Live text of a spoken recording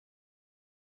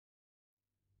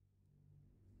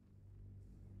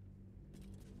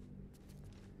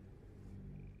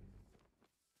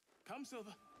Come,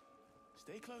 Silver.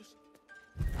 Stay close.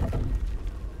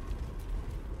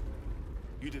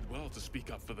 You did well to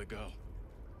speak up for the girl.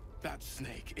 That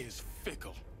snake is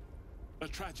fickle. A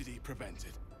tragedy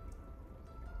prevented.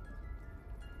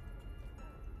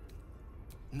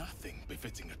 Nothing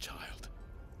befitting a child.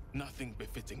 Nothing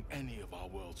befitting any of our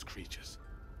world's creatures.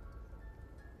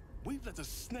 We've let a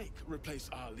snake replace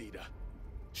our leader.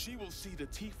 She will see the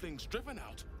tieflings driven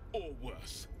out, or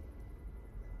worse.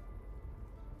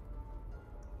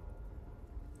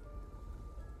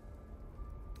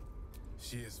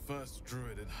 She is first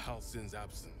druid in Halsin's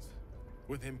absence.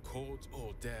 With him caught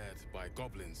or dared by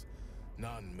goblins,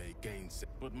 none may gainsay.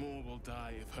 But more will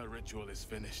die if her ritual is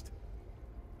finished.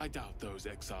 I doubt those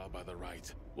exiled by the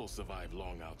right will survive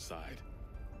long outside.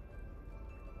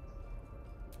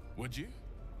 Would you?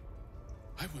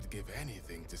 I would give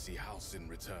anything to see Halsin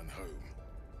return home.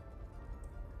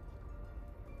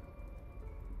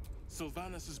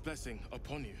 Sylvanus' blessing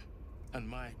upon you, and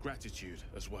my gratitude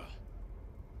as well.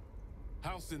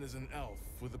 Halsin is an elf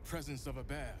with the presence of a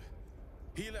bear.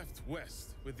 He left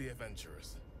west with the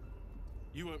adventurers.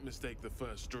 You won't mistake the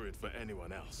first druid for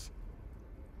anyone else.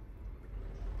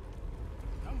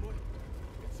 Come, boy.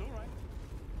 It's all right.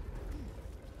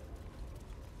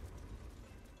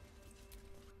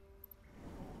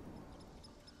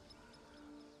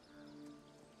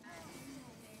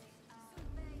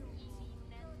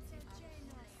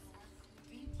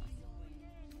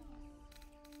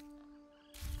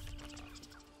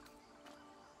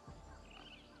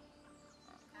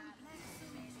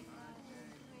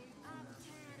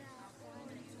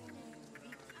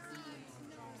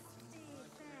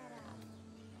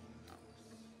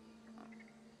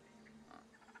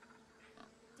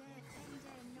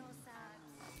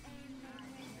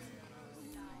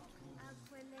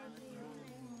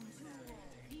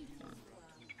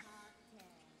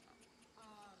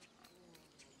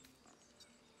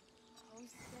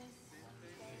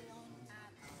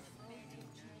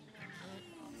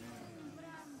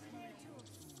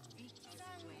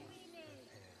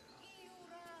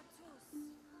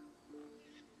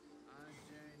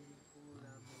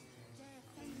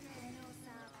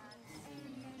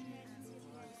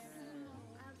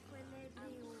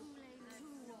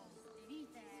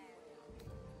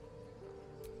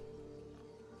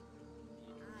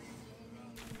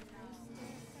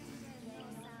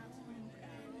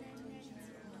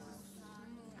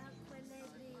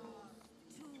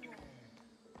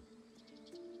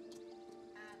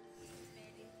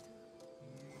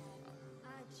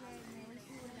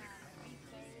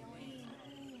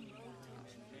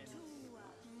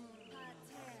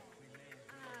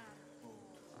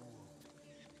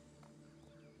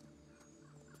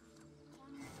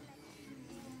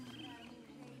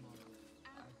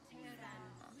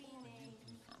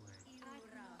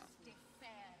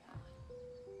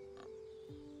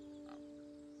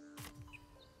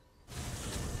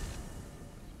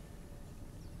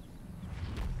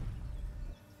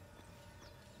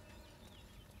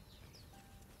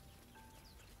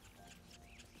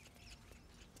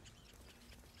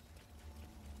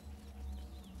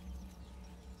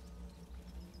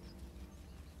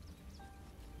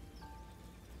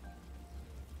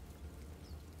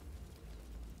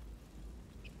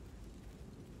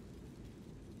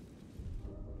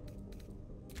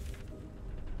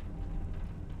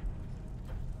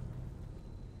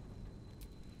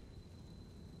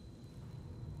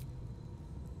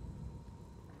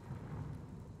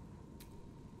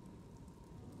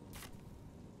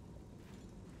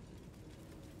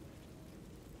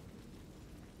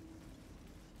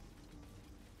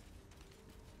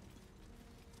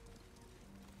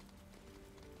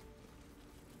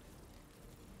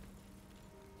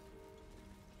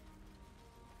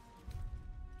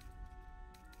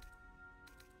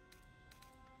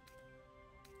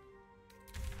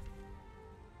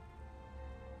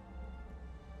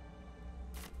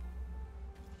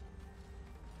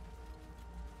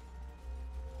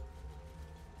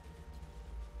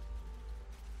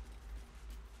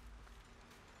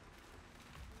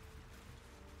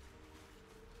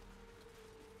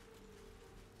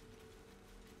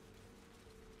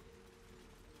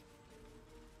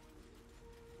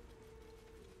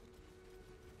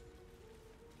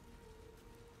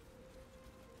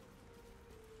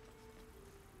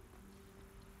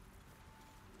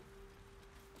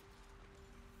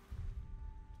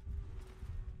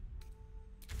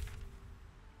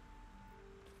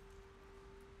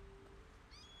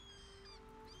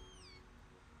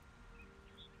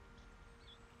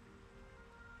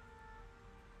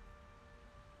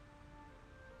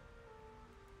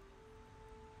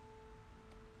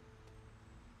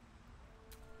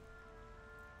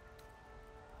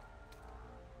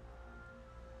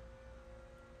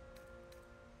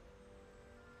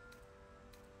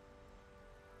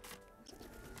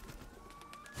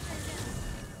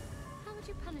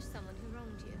 Punish someone who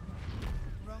wronged you.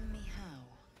 Wrong me how?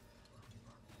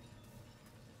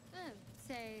 Oh,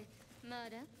 say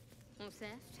murder or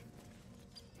theft?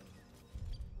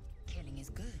 Killing is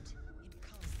good. It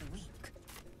culls the weak.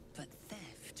 But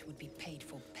theft would be paid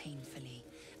for painfully,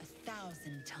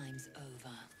 1,000 times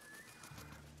over.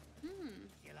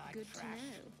 You like Good trash? to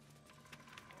know.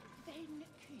 Then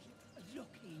keep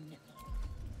looking.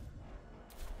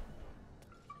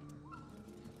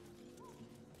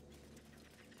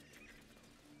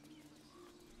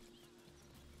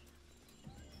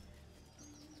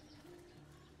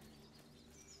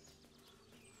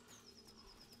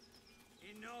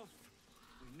 Enough.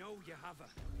 We know you have her.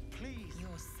 Please.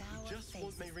 Your sour Just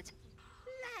want face. Mary.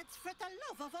 Lads, for the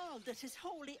love of all that is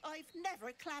holy, I've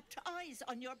never clapped eyes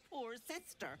on your poor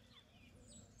sister.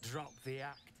 Drop the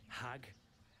act, hag.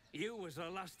 You was the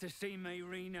last to see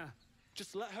Mayrina.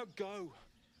 Just let her go.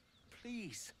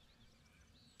 Please.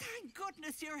 Thank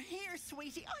goodness you're here,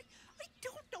 sweetie. I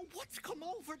don't know what's come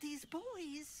over these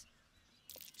boys.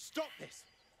 Stop this.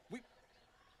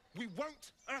 We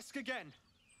won't ask again.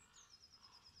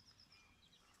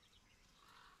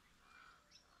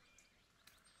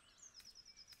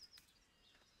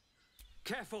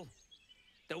 Careful.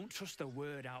 Don't trust a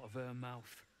word out of her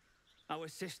mouth. Our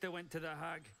sister went to the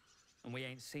hag, and we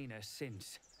ain't seen her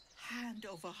since. Hand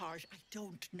over heart, I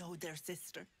don't know their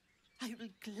sister. I will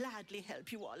gladly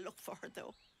help you all look for her,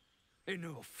 though.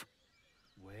 Enough.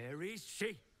 Where is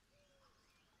she?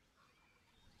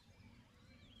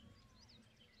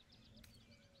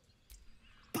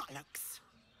 Bollocks!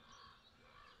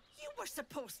 You were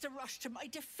supposed to rush to my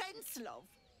defense, love.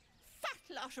 Fat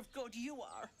lot of good you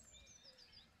are.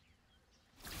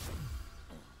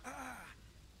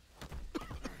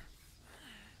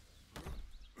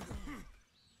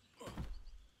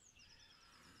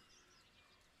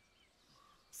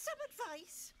 Some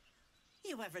advice?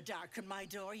 You ever darken my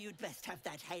door, you'd best have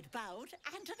that head bowed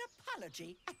and an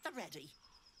apology at the ready.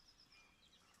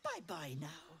 Bye-bye now.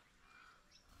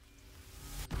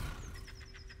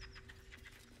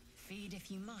 Feed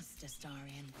if you must,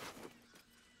 Astarion.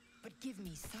 But give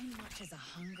me so much as a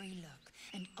hungry look,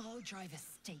 and I'll drive a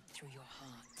stake through your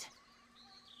heart.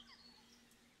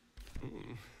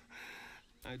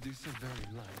 I do so very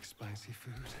like spicy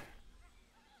food.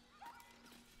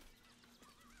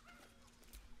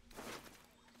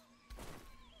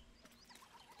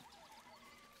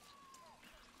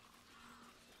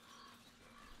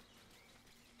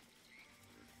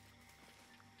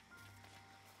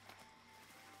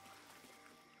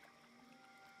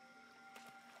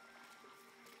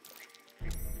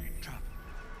 Trap.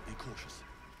 Be cautious.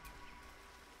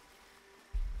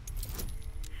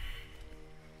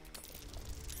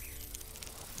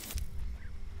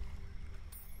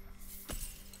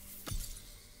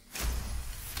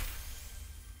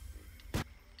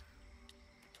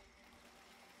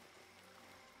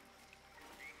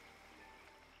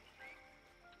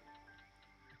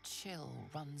 Chill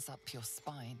runs up your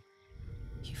spine.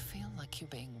 You feel like you're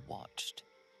being watched.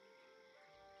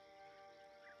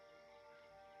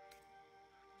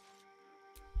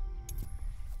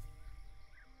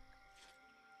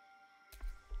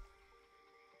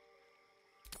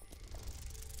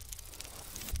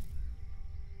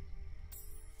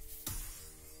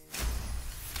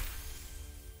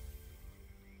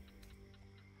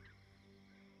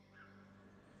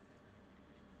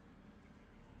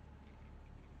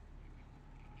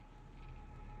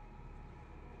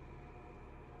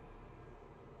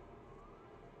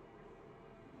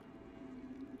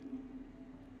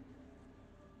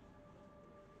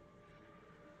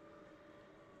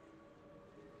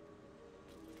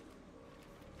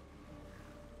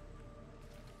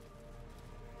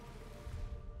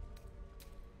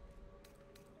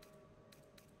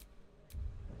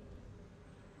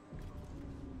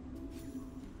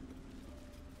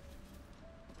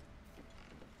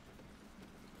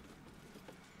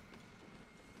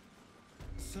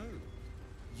 So,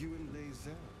 you and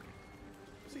Lae'zel.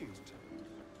 Seems tight.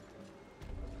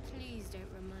 Please don't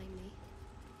remind me.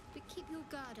 But keep your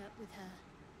guard up with her.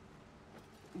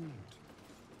 Not.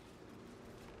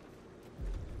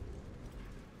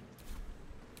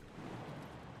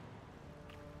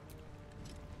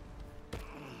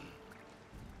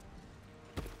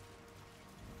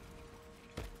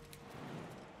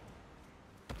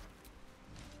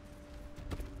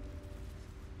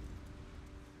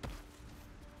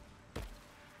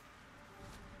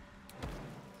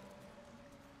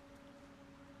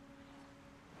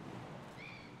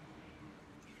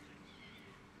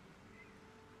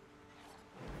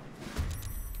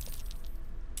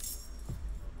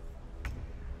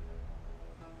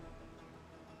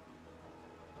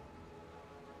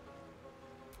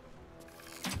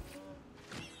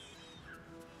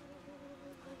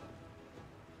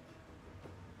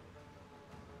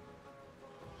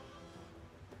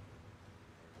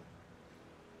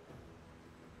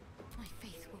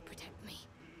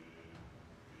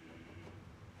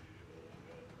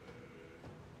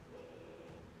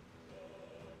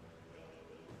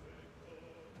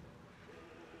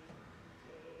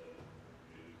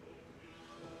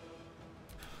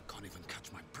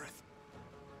 catch my breath.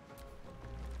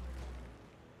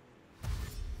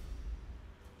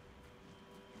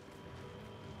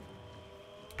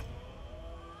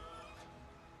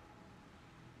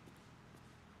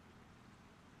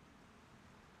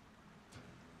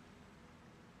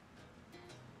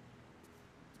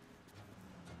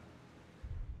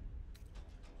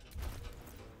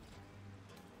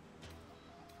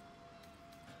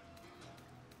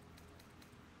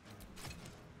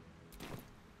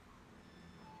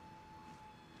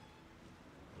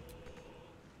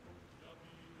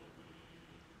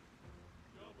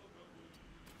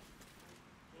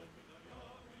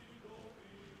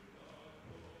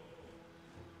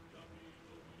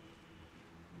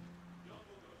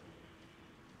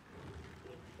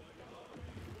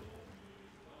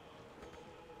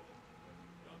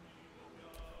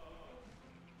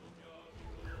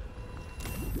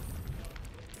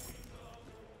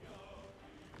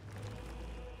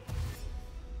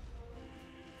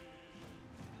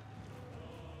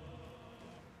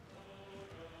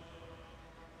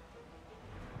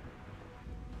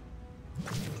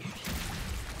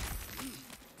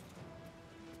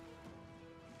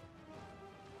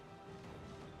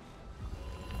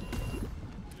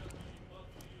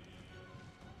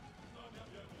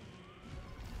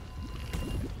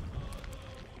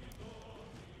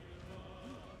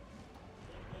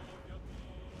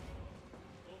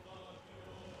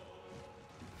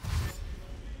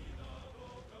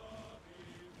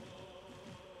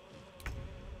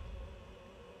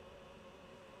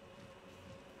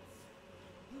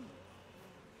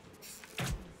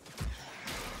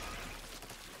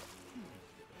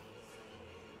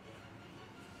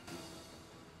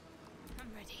 I'm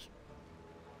ready.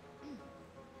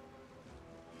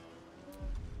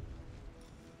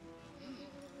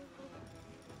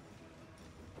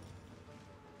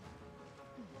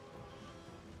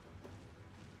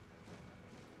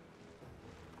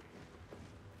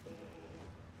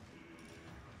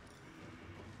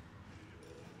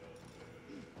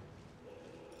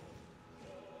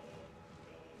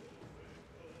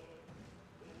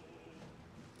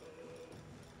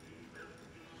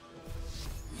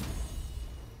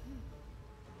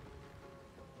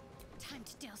 Time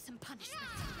to deal some punishment.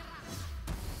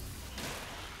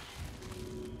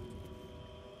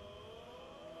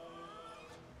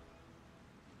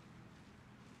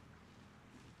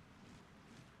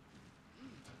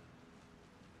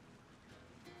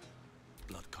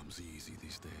 Blood comes easy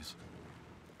these days.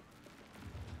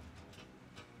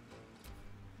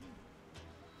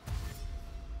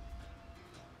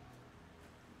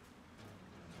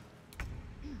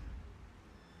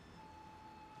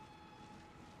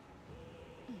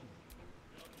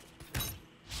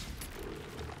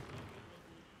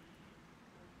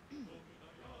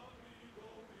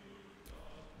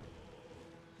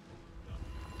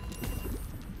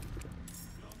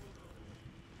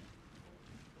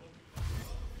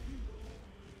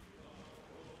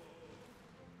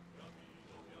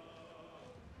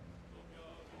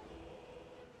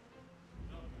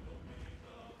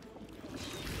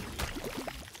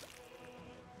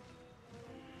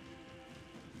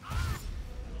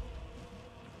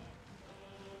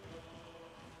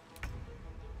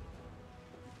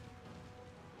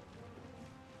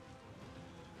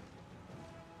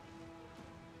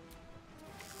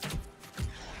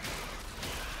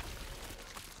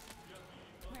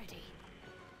 Ready.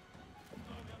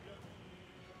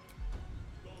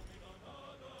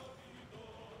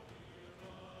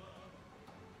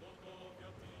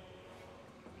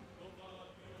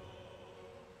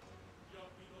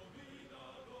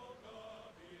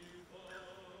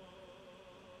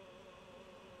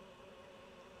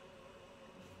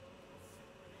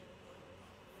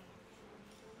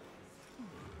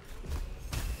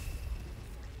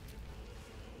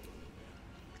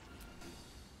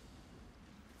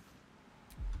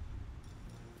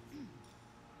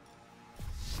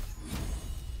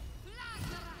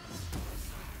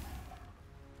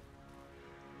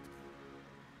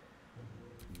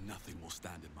 Nothing will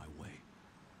stand in my way.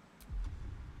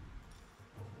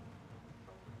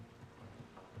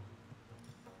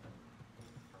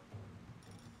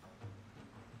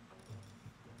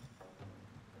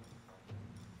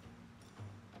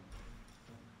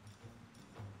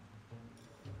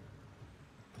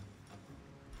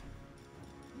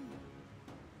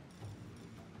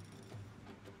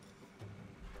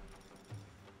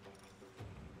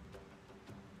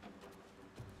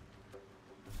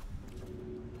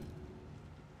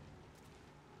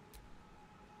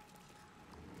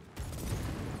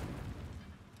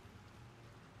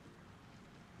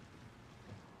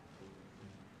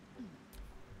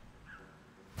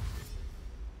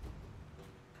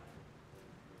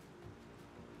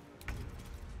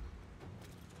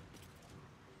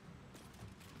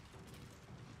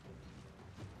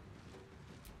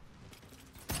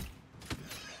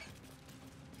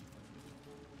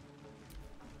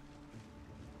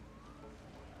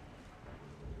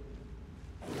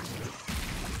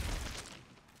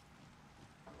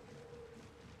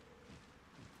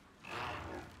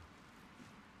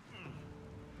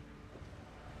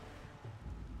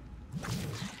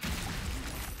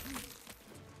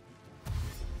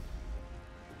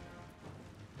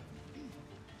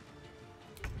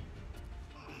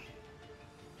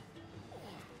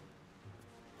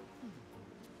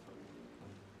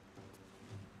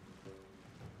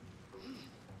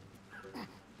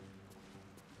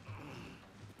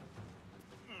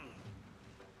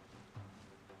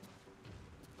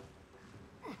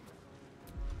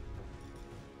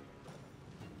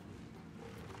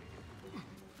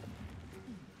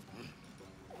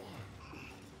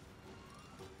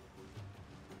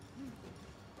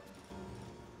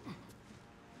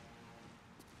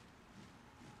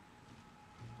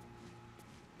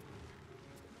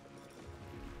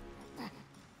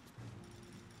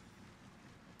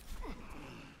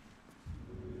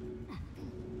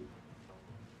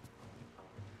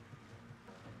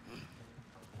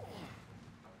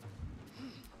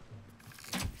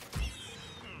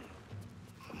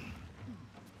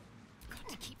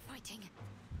 fighting.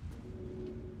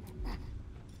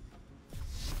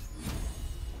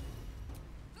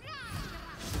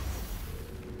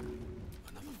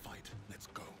 Another fight. Let's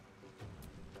go.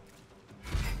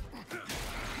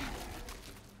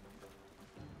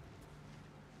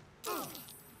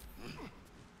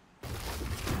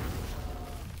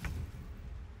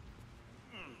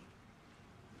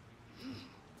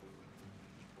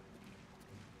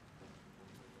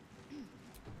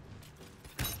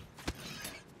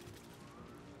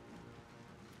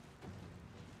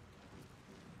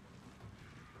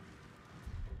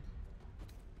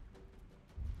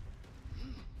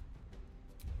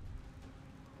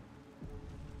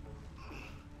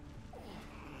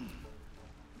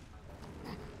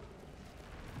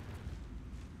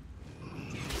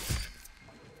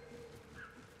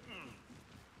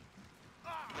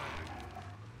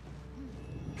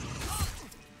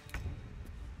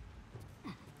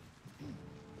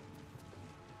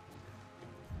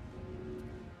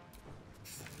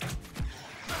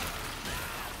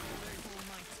 All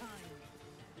my time.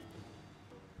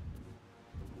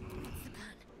 What's the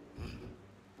plan?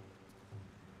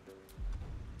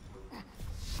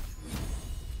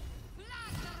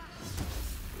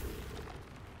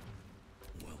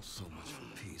 Well, so much for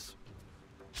peace.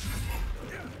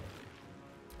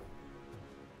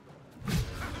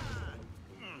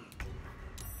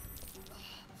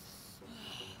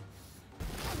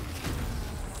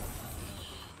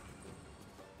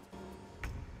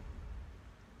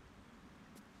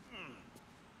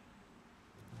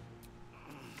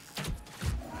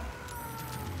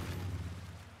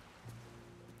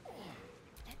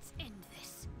 Let's end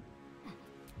this.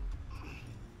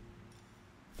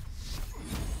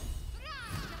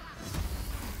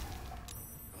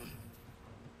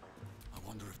 I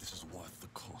wonder if this is worth the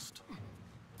cost.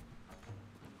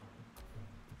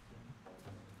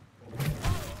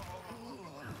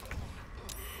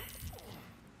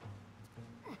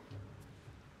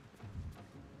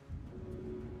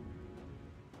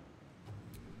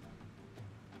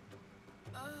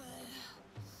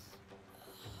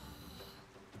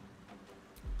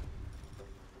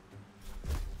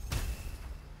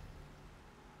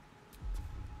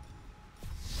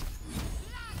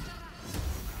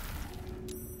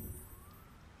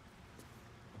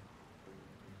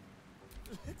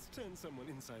 Let's turn someone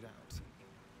inside out.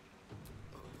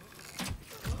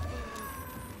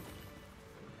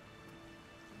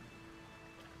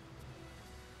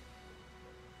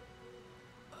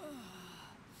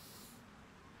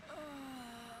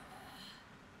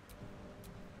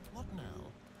 What now?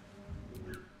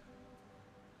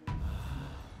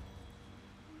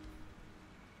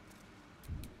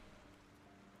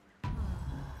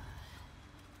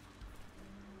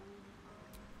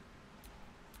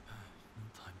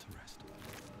 Time to rest.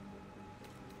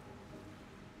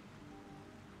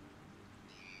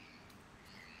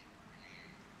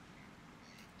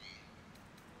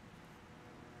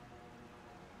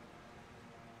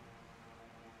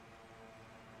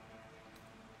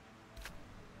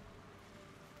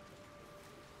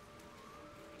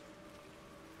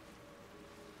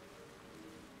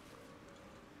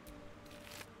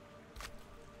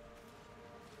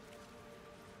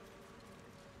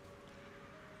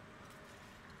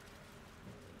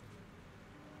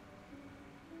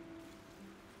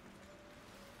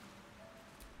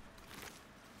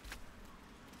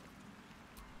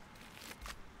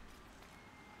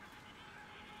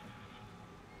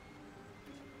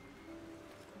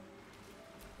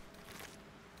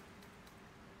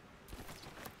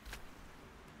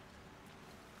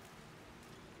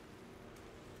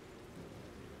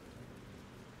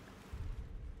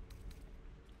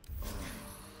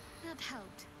 That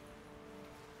helped.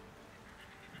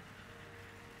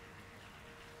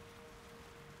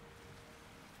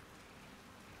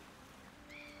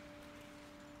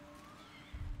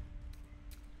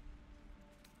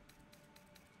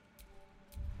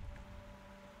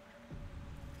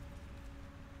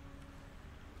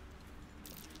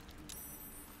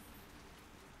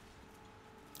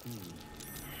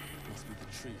 Must be the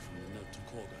tree from the note to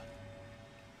Korga.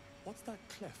 What's that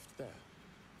cleft there?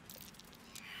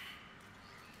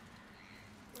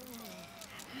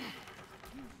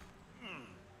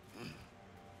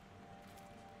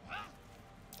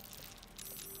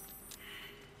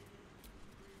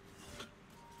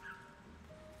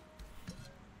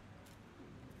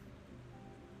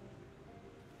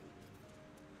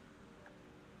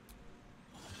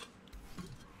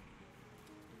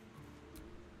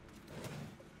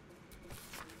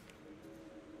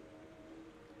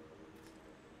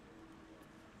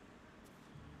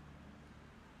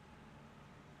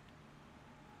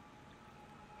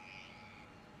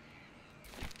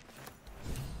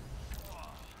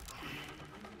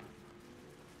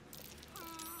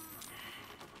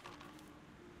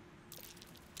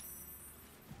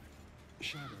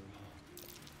 Shadowheart.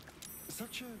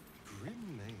 Such a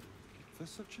grim name for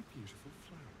such a beautiful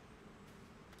flower.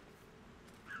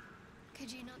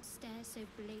 Could you not stare so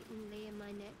blatantly in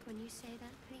my neck when you say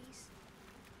that, please?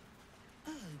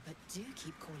 Oh, but do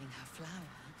keep calling her Flower.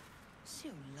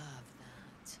 She'll love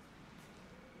that.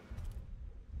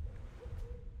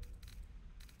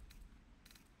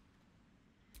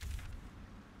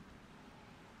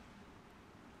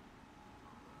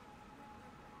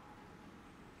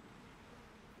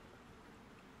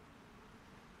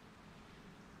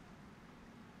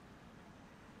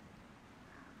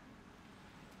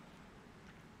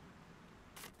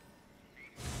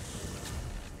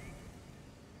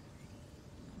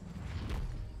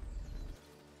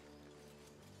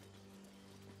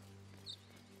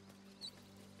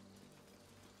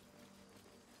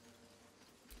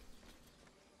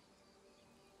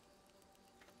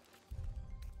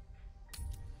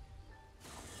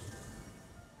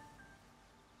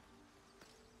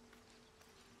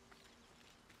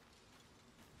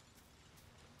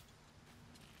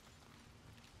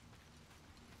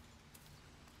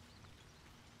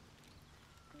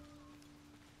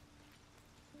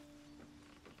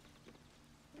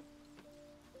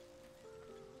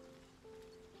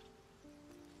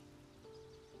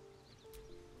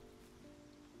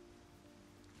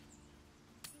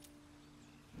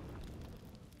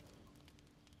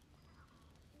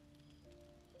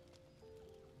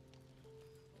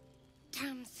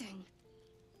 Damn thing.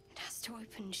 It has to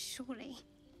open, surely.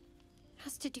 It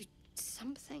has to do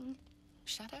something.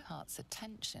 Shadowheart's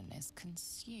attention is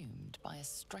consumed by a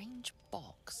strange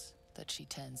box that she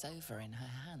turns over in her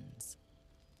hands.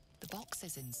 The box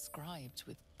is inscribed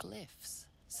with glyphs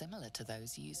similar to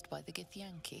those used by the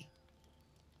Githyanki.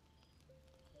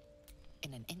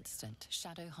 In an instant,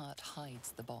 Shadowheart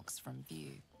hides the box from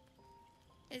view.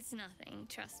 It's nothing,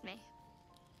 trust me.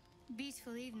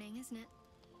 Beautiful evening, isn't it?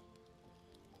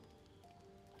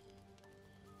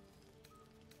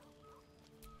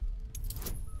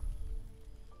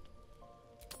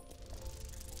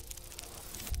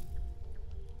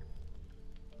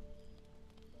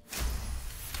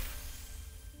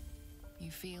 You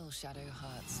feel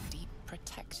Shadowheart's deep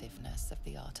protectiveness of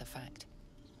the artifact.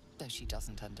 Though she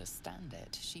doesn't understand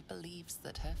it, she believes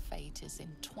that her fate is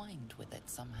entwined with it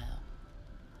somehow.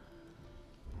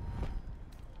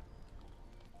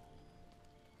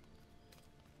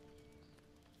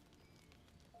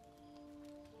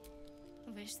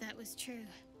 I wish that was true.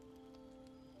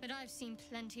 But I've seen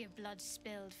plenty of blood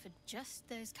spilled for just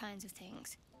those kinds of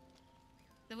things.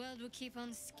 The world will keep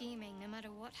on scheming no matter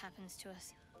what happens to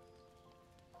us.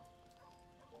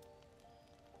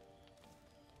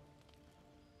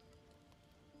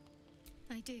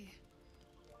 I do.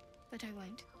 But I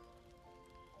won't.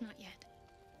 Not yet.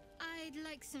 I'd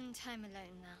like some time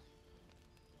alone now.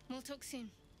 We'll talk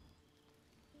soon.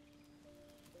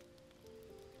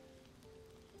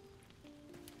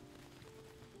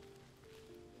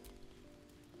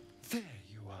 There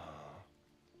you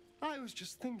are. I was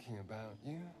just thinking about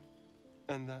you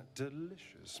and that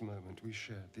delicious moment we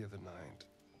shared the other night.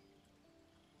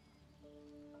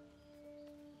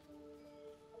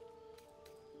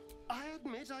 I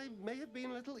admit I may have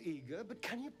been a little eager, but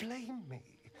can you blame me?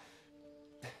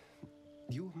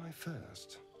 You were my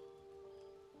first.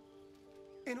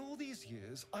 In all these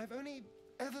years, I've only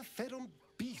ever fed on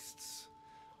beasts.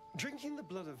 Drinking the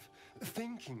blood of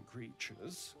thinking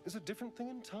creatures is a different thing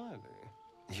entirely.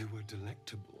 You were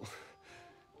delectable.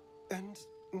 And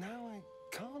now I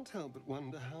can't help but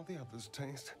wonder how the others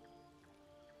taste.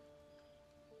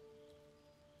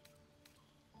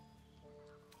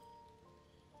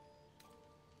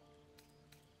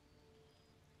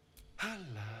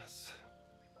 Alas,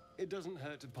 it doesn't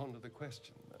hurt to ponder the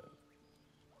question, though.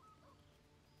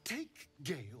 Take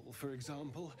Gale, for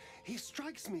example. He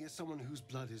strikes me as someone whose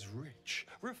blood is rich,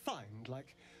 refined,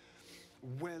 like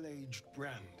well-aged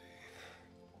brandy.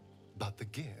 But the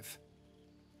Gith,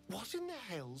 what in the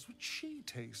hells would she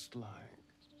taste like?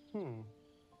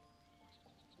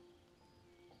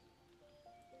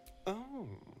 Oh.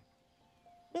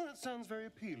 Well, that sounds very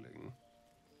appealing.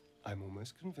 I'm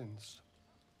almost convinced.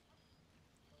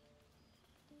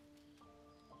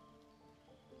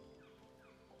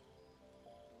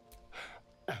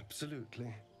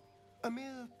 Absolutely. A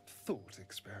mere thought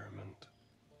experiment.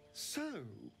 So,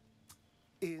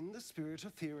 in the spirit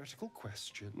of theoretical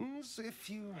questions, if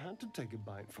you had to take a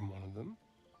bite from one of them,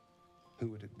 who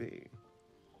would it be?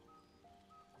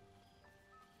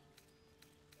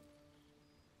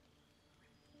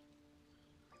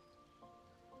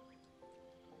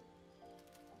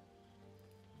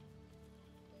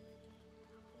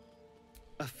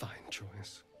 A fine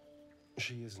choice.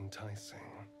 She is enticing.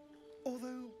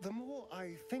 Although, the more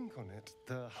I think on it,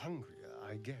 the hungrier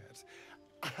I get.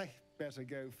 I better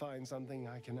go find something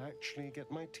I can actually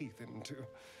get my teeth into.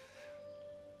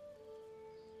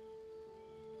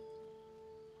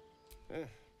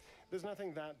 There's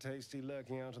nothing that tasty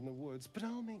lurking out in the woods, but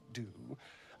I'll make do.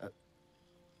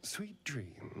 Sweet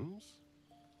dreams.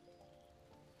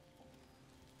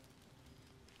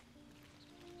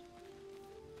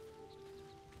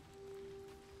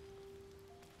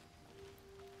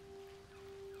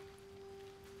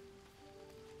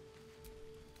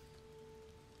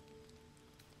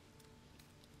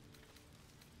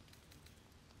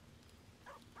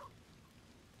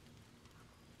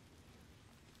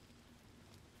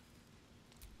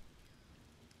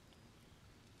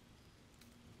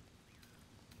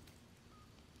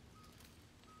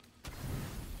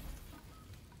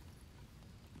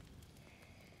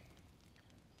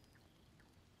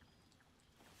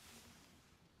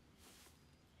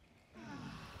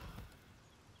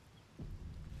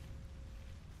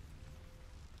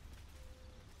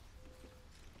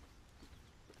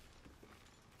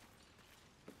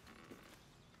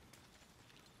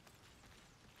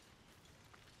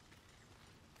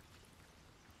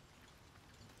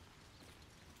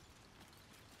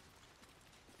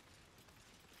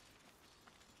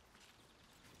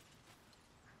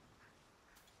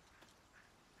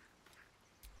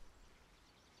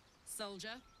 Soldier.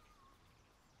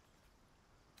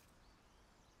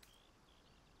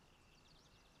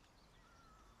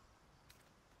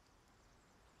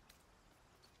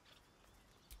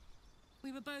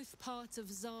 We were both part of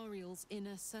Zariel's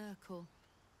inner circle.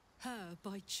 Her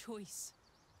by choice,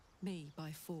 me by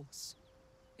force.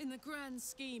 In the grand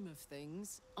scheme of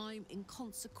things, I'm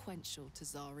inconsequential to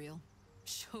Zariel.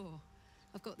 Sure,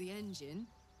 I've got the engine,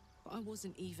 but I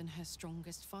wasn't even her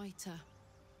strongest fighter.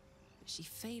 But she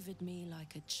favored me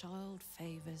like a child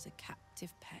favors a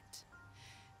captive pet.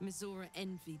 Mizora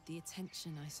envied the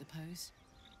attention, I suppose.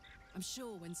 I'm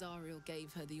sure when Zariel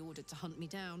gave her the order to hunt me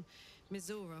down,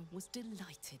 Mizora was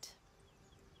delighted.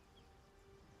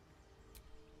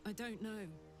 I don't know.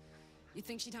 You'd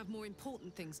think she'd have more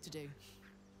important things to do.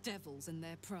 Devils and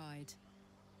their pride.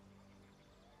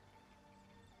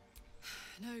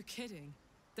 No kidding.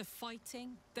 The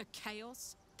fighting, the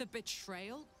chaos, the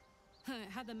betrayal.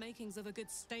 It had the makings of a good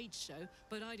stage show,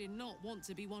 but I did not want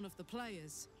to be one of the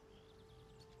players.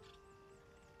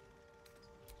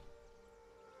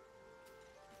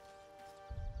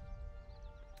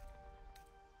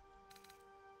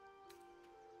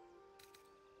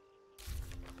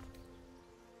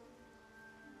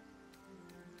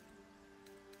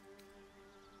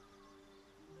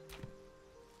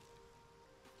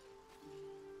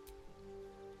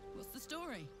 What's the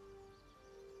story?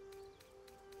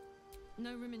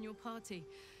 No room in your party.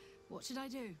 What should I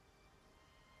do?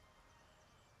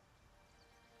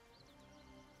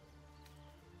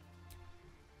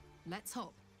 Let's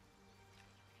hop.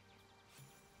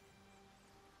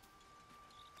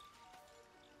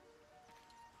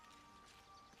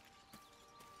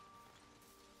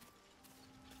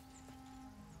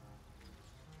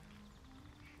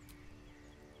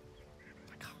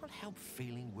 I can't help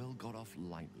feeling Will got off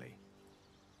lightly.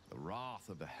 The wrath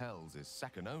of the hells is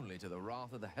second only to the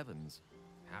wrath of the heavens.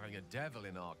 Having a devil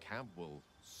in our camp will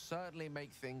certainly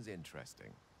make things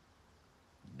interesting.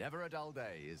 Never a dull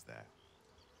day, is there?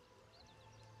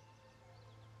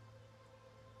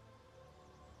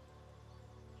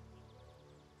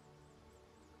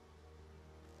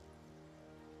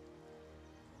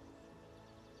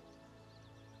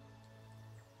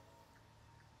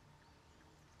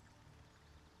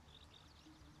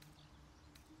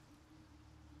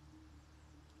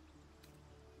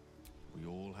 We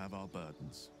all have our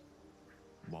burdens,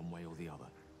 one way or the other.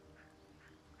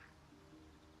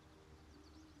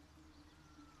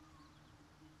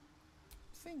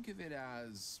 Think of it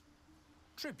as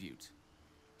tribute.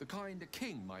 The kind a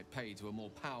king might pay to a more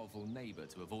powerful neighbor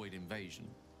to avoid invasion.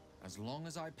 As long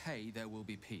as I pay, there will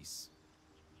be peace.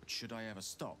 But should I ever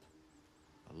stop,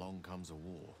 along comes a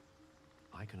war.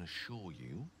 I can assure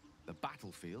you, the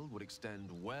battlefield would extend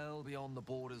well beyond the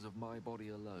borders of my body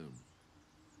alone.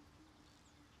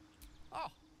 Oh,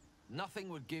 nothing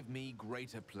would give me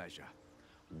greater pleasure.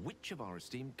 Which of our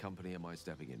esteemed company am I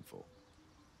stepping in for?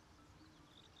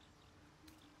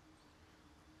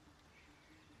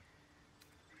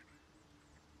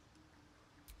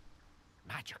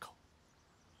 Magical.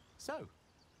 So,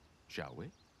 shall we?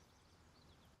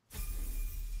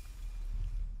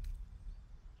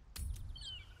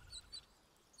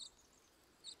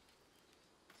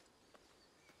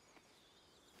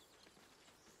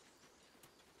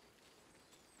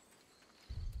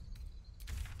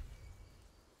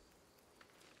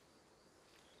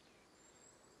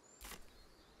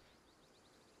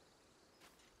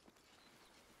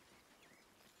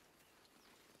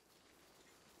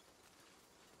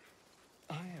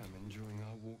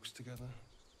 talks together?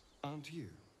 Aren't you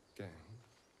game?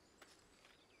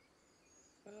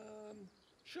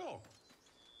 Sure.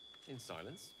 In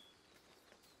silence.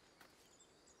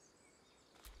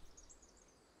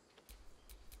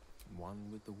 One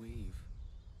with the weave.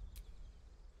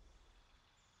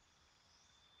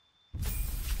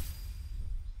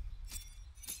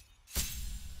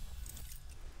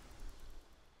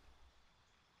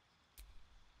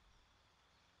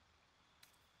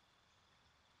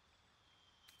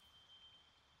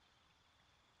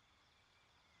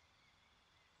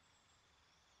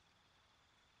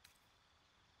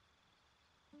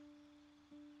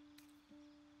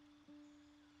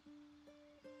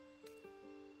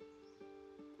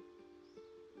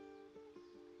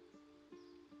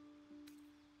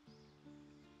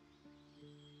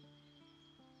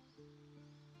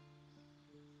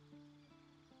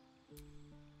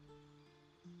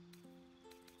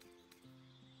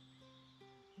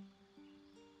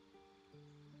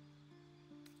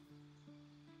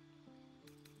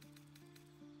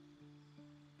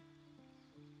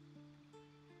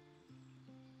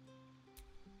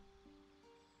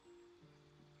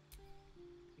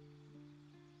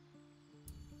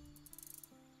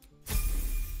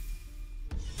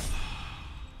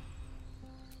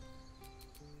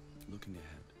 Looking ahead.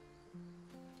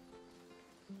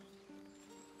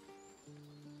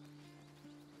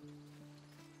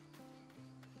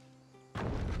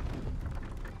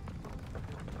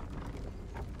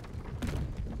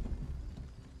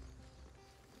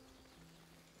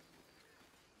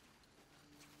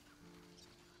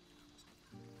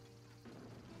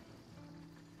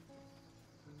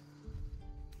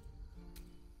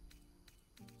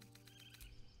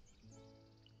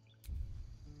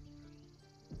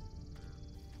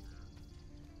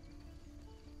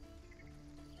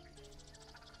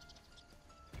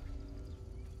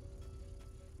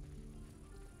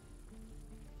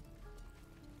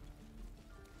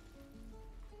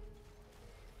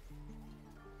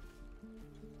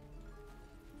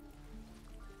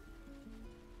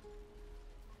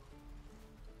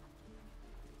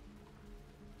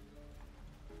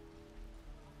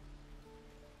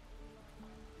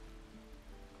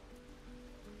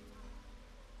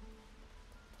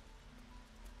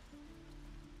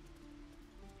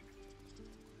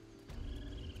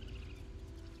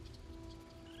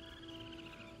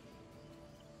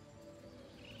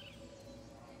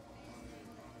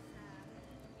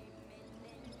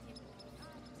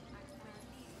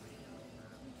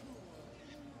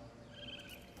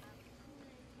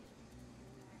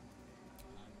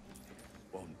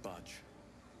 Won't budge.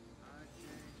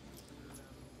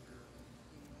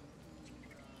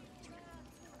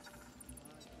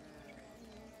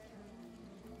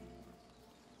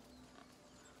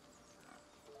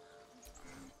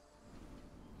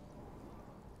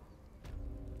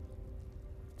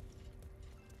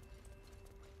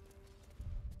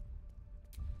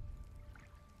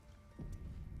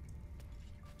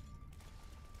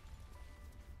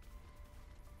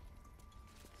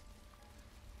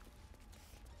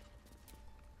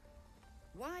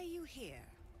 Why are you here?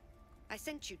 I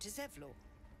sent you to Zevlor.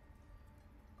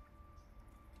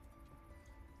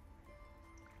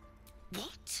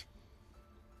 What?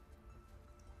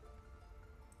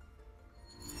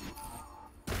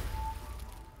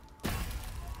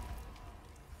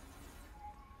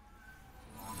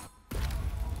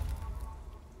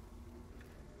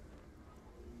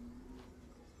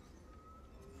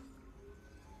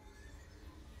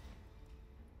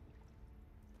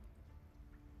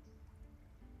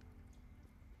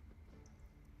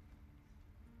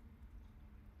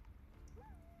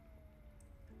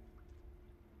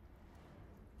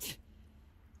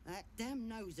 That damn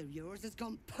nose of yours has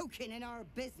gone poking in our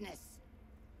business.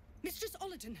 Mistress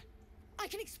Olladin, I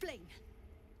can explain.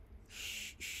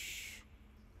 Shh, shh.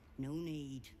 No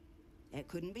need. It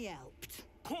couldn't be helped.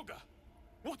 Korga,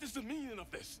 what is the meaning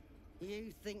of this?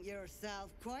 You think yourself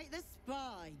quite the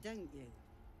spy, don't you?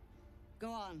 Go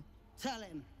on, tell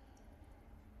him.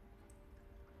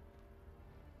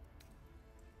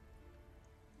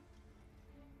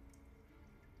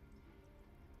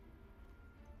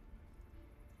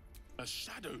 A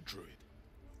shadow druid?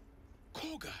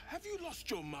 Korga, have you lost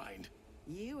your mind?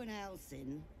 You and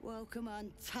Elsin welcome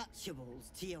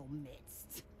untouchables to your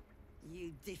midst.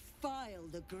 You defile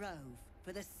the grove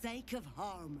for the sake of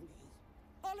harmony.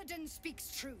 Olladin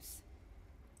speaks truth.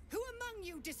 Who among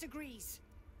you disagrees?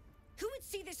 Who would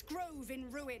see this grove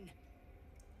in ruin?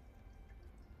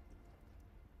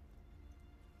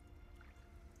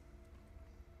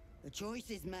 The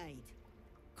choice is made.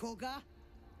 Korga,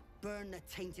 burn the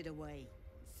tainted away.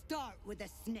 Start with the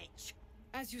snitch.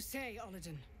 As you say,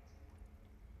 Olladin.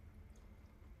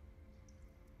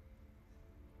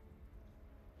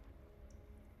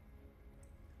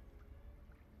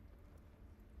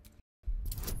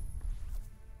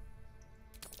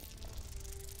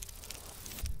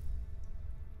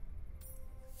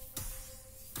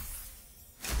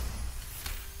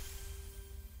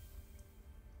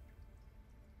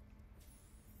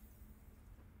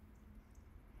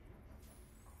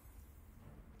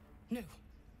 No.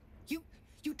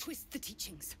 You twist the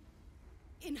teachings.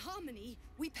 In harmony,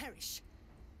 we perish.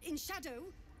 In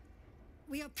shadow,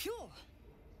 we are pure.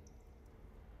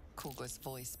 Korga's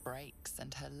voice breaks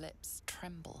and her lips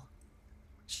tremble.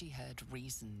 She heard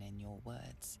reason in your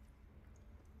words.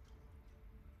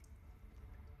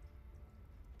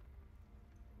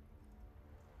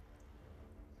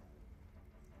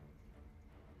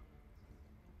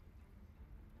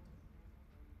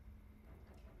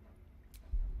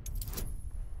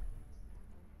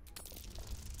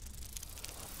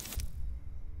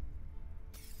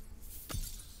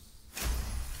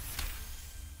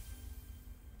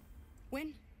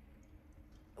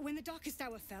 When the darkest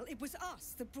hour fell, it was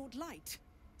us that brought light.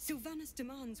 Sylvanas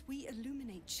demands we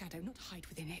illuminate shadow, not hide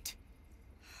within it.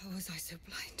 How was I so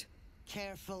blind?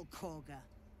 Careful, Korga.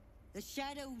 The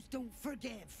shadows don't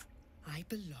forgive. I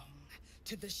belong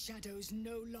to the shadows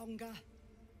no longer.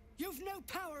 You've no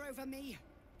power over me.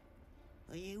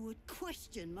 You would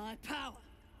question my power.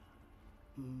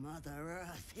 Mother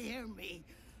Earth, hear me.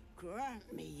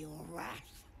 Grant me your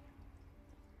wrath.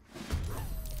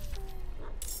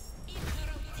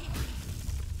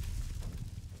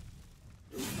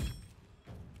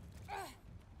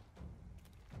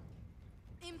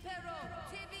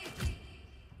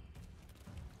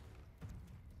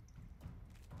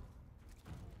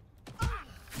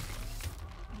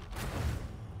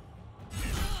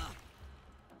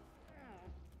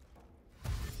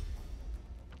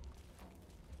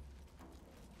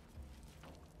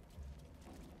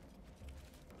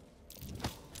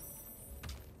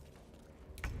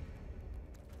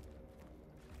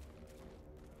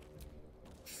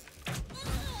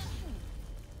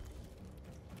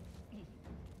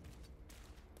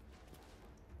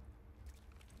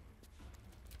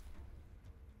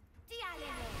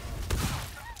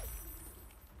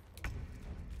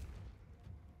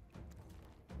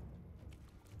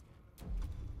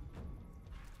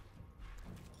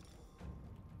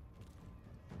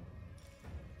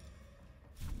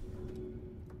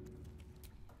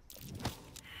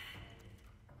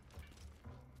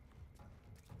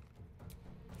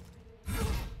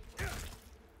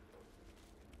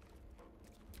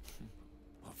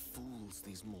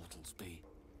 These mortals be.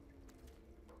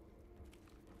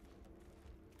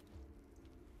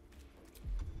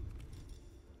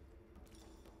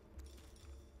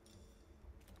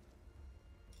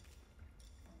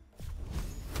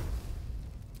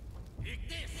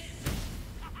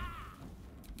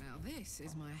 Now this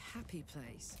is my happy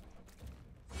place.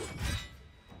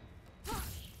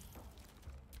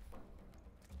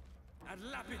 Ad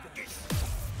lapida!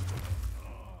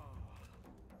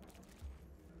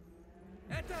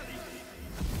 Etali!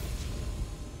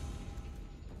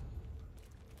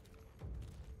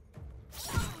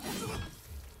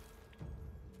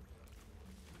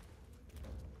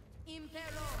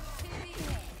 Impero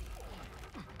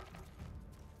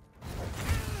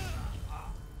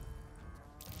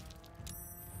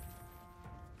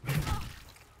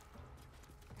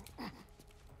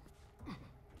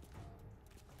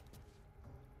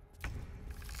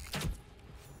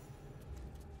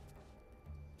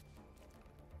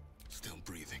Still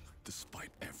breathing, despite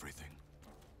everything.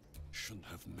 Shouldn't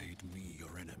have made me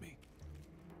your enemy.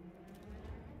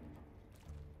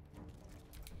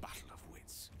 Battle of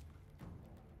wits.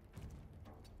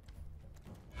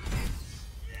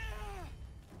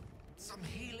 Some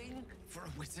healing for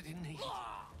a wizard in need.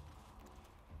 All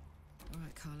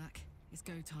right, Karlak, it's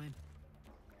go time.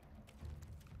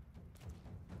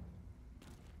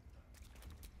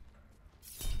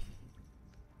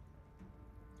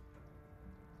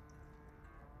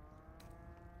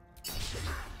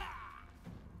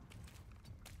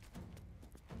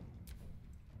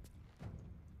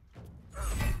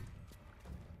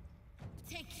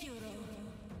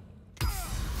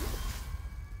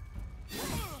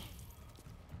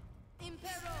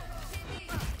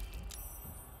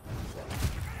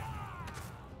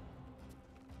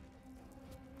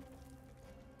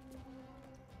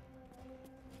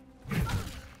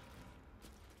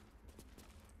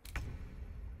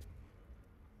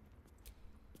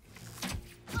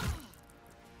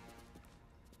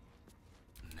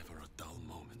 Never a dull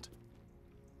moment.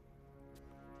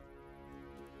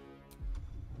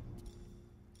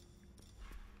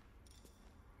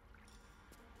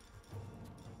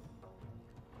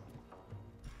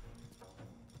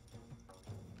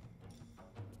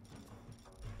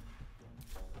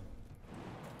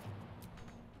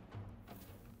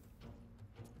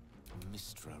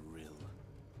 Mistra Rill.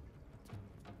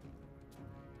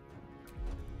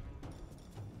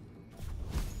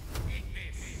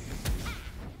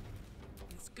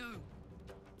 Let's go.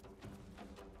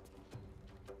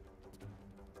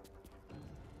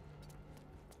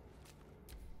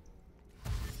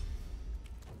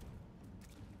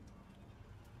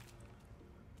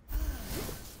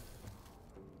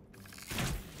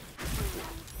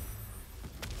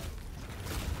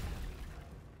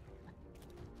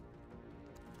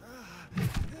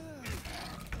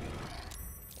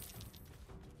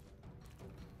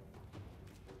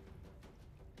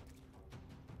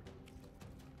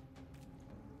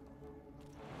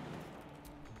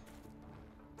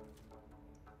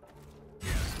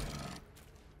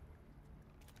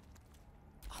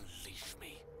 Unleash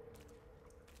me.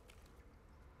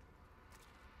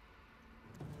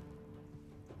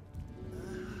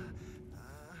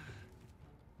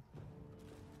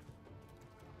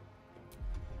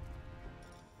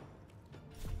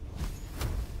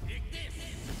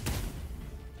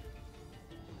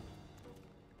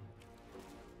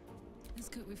 Let's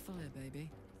cook with fire, baby.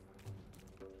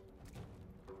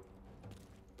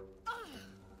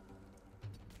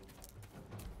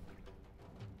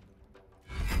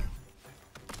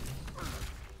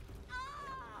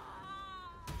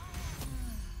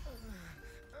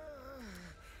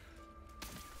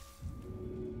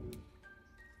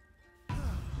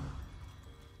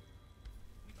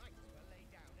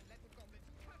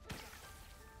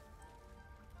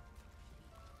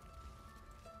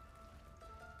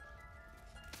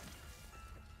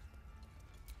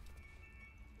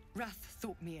 Wrath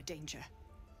thought me a danger.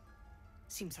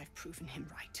 Seems I've proven him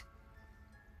right.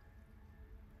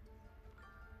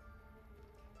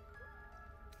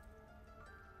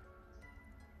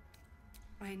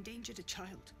 I endangered a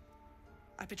child.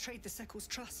 I betrayed the Circle's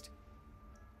trust.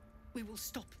 We will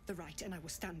stop the right, and I will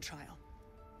stand trial.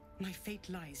 My fate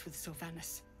lies with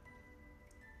Sylvanas.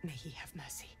 May he have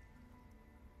mercy.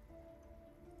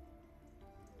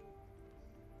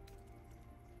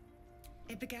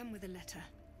 It began with a letter.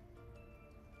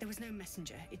 There was no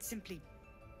messenger, it simply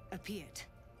appeared.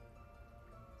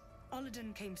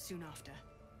 Olladin came soon after.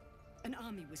 An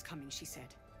army was coming, she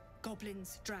said.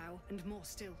 Goblins, drow, and more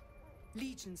still.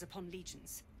 Legions upon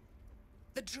legions.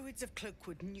 The druids of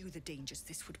Cloakwood knew the dangers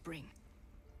this would bring.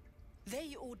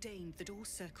 They ordained that all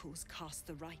circles cast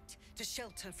the right to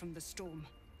shelter from the storm.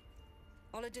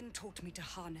 Olladin taught me to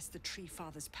harness the Tree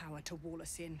Father's power to wall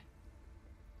us in.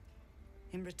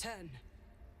 In return,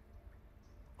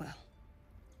 well,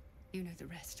 you know the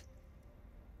rest.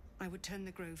 I would turn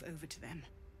the grove over to them.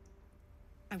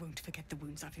 I won't forget the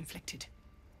wounds I've inflicted.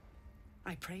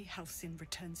 I pray Halcyon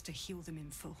returns to heal them in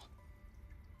full.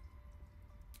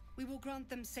 We will grant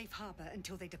them safe harbor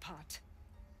until they depart.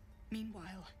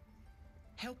 Meanwhile,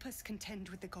 help us contend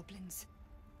with the goblins.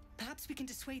 Perhaps we can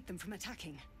dissuade them from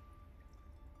attacking.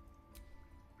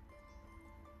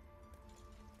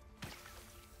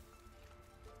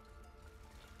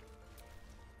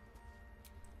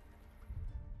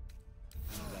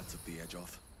 That took the edge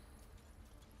off.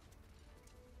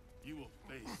 You will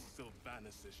face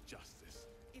Sylvanas' justice.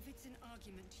 If it's an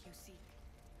argument you seek,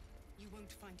 you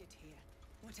won't find it here.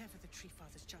 Whatever the Tree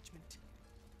Father's judgment,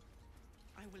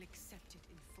 I will accept it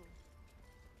in full.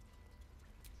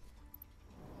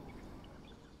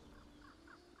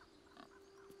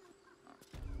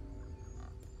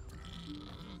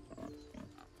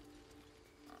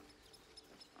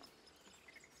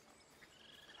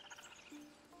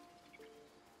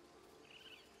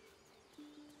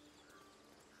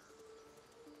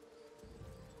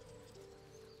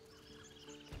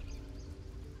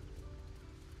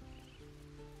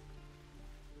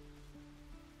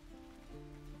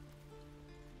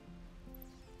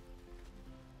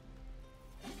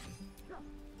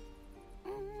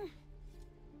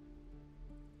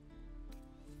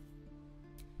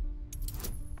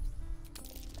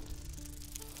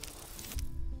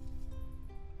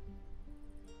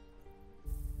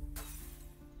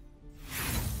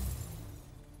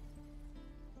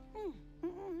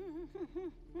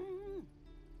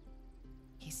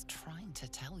 He's trying to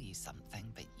tell you something,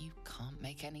 but you can't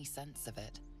make any sense of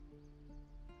it.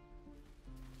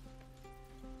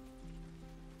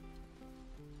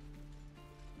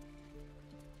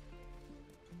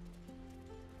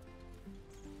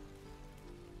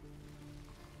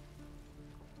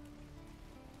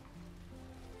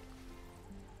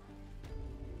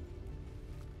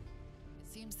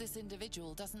 It seems this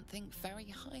individual doesn't think very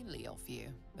highly of you,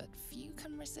 but few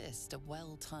can resist a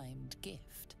well-timed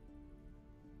gift.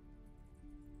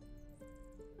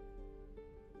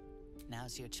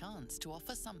 Now's your chance to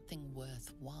offer something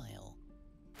worthwhile.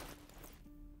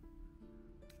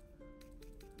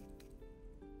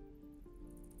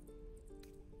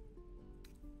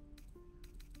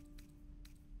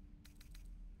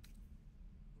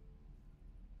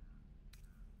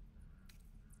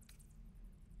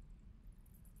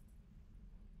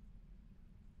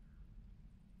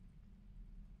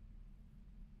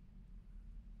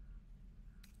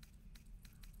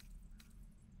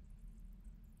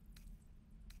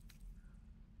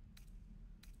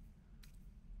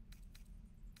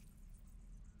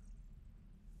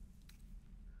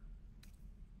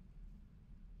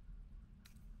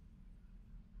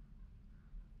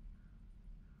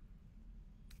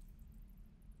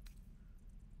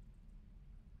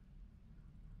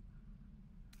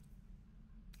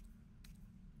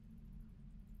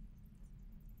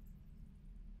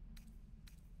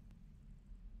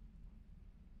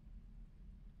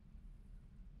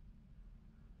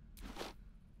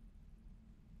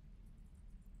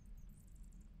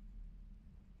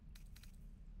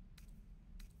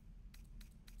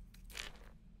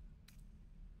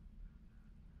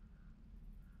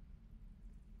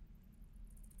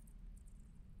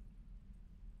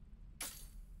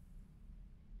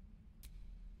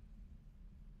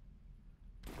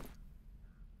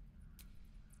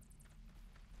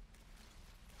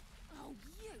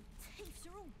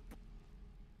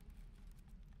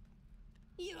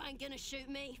 ain't gonna shoot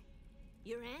me.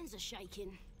 Your hands are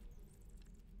shaking.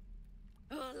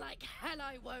 Oh, like hell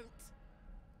I won't.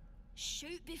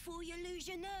 Shoot before you lose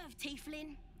your nerve,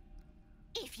 Tiefling.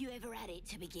 If you ever had it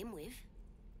to begin with.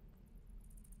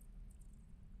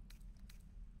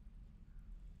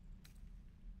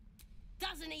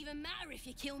 Doesn't even matter if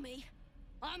you kill me.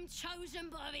 I'm chosen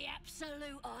by the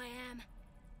absolute I am.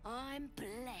 I'm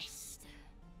blessed.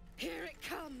 Here it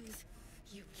comes,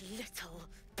 you little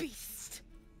beast.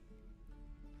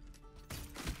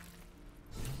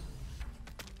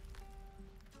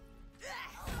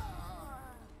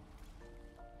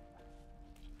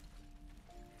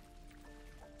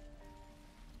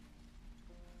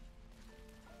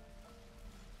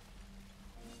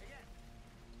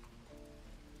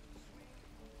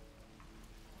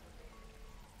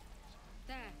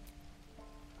 There.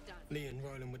 Done. Lee and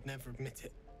Roland would never admit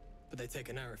it, but they take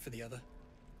an arrow for the other.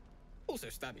 Also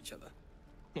stab each other.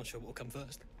 Not sure what will come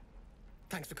first.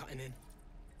 Thanks for cutting in.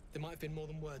 There might have been more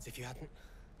than words if you hadn't.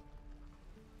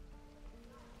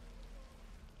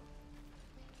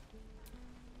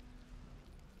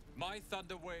 My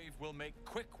thunder wave will make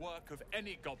quick work of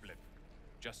any goblin.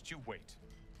 Just you wait.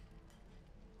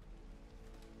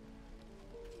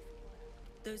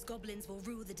 Those goblins will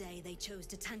rue the day they chose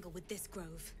to tangle with this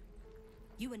grove.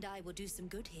 You and I will do some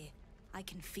good here. I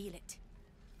can feel it.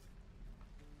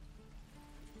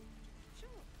 Sure,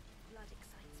 blood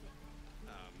excites me.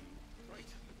 Right.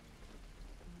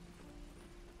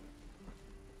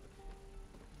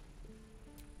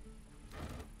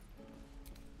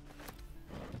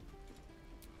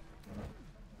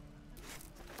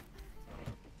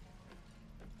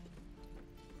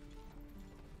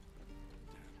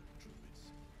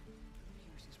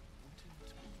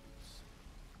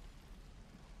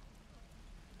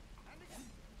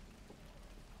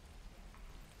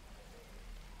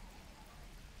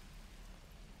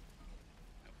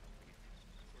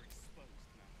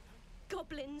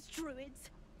 Goblins, druids.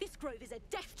 This grove is a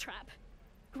death trap.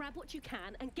 Grab what you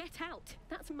can and get out.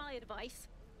 That's my advice.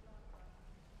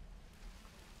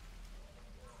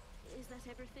 Is that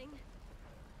everything?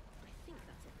 I think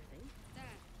that's everything.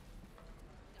 There.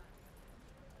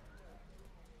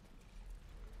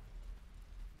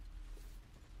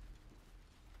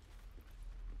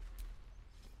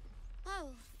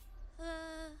 Oh,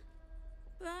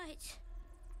 right.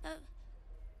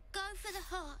 Go for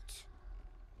the heart.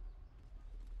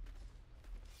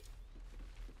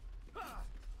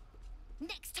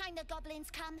 Next time the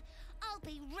goblins come, I'll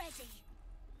be ready.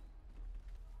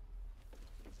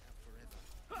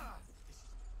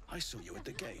 I saw you at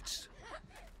the gates.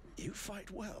 You fight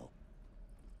well.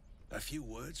 A few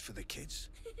words for the kids?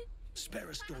 Spare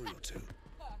a story or two.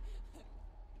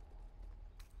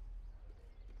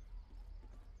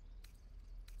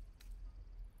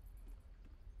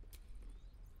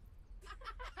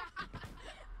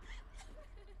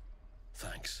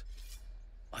 Thanks.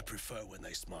 I prefer when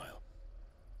they smile.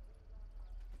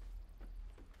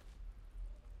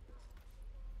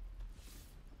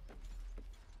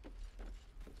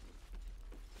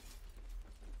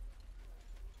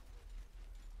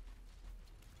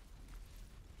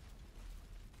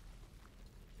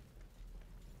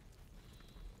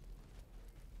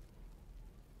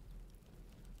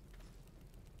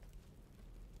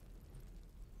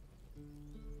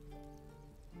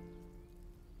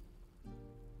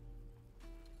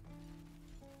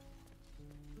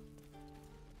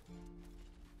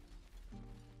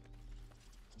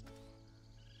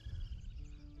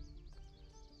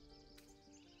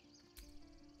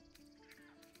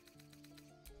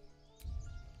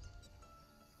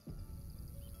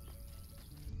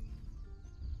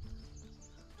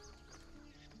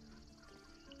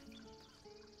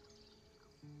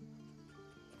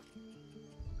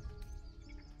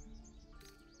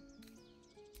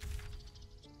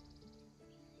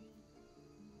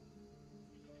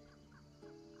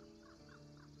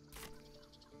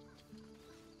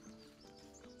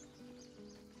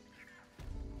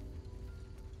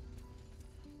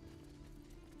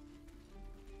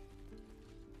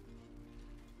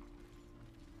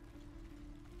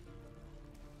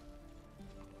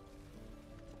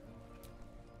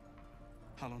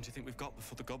 How long do you think we've got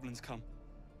before the goblins come?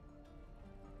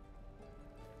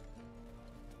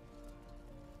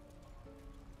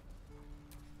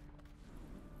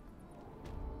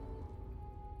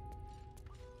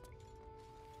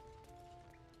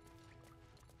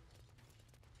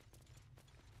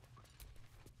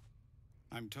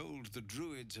 I'm told the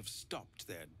druids have stopped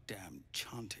their damn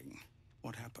chanting.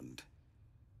 What happened?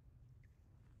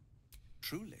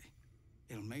 Truly,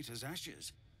 Ilmater's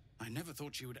ashes. I never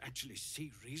thought she would actually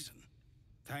see reason.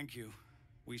 Thank you.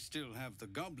 We still have the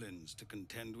goblins to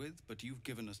contend with, but you've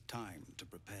given us time to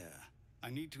prepare. I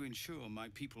need to ensure my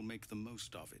people make the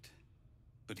most of it.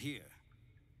 But here,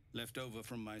 left over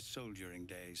from my soldiering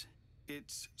days,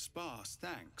 it's sparse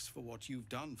thanks for what you've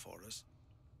done for us.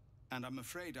 And I'm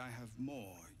afraid I have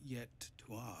more yet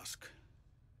to ask.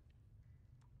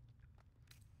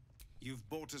 You've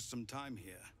bought us some time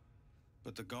here,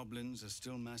 but the goblins are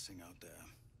still massing out there.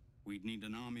 We'd need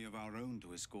an army of our own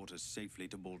to escort us safely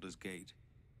to Baldur's Gate.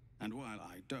 And while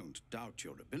I don't doubt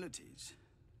your abilities,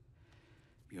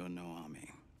 you're no army.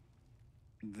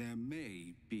 There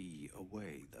may be a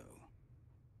way, though.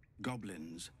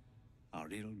 Goblins are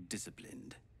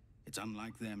ill-disciplined. It's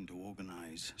unlike them to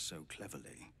organize so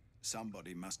cleverly.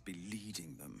 Somebody must be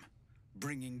leading them,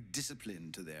 bringing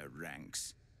discipline to their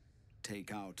ranks.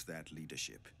 Take out that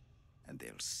leadership, and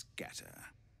they'll scatter.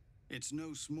 It's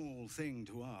no small thing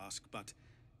to ask, but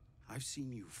I've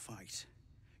seen you fight.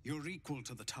 You're equal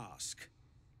to the task.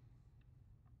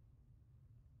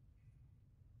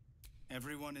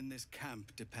 Everyone in this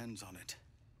camp depends on it.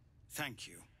 Thank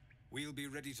you. We'll be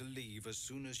ready to leave as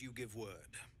soon as you give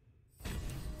word.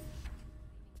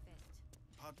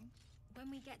 Pardon? When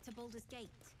we get to Baldur's Gate,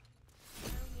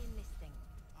 where are we enlisting?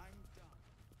 I'm done.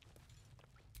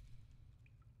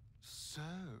 So,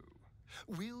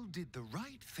 Will did the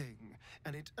right thing,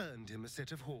 and it earned him a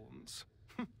set of horns.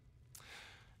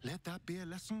 Let that be a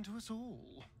lesson to us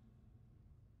all.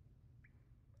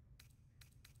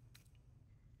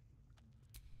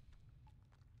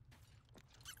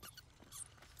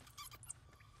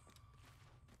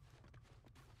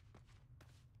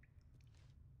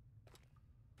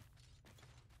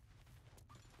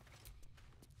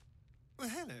 Well,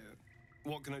 hello.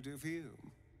 What can I do for you?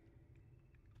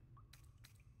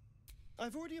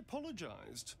 I've already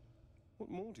apologized.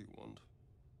 What more do you want?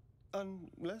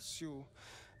 Unless you're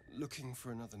looking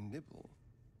for another nibble.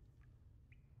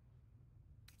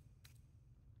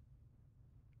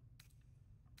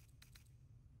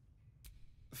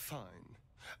 Fine.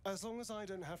 As long as I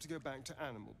don't have to go back to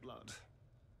animal blood.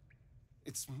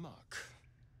 It's muck.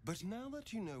 But now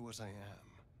that you know what I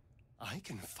am, I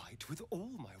can fight with all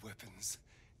my weapons,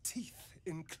 teeth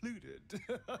included.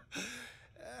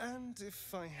 And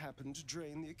if I happen to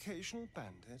drain the occasional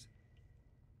bandit,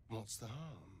 what's the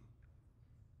harm?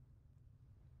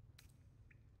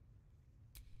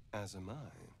 As am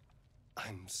I.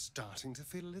 I'm starting to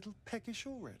feel a little peckish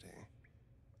already.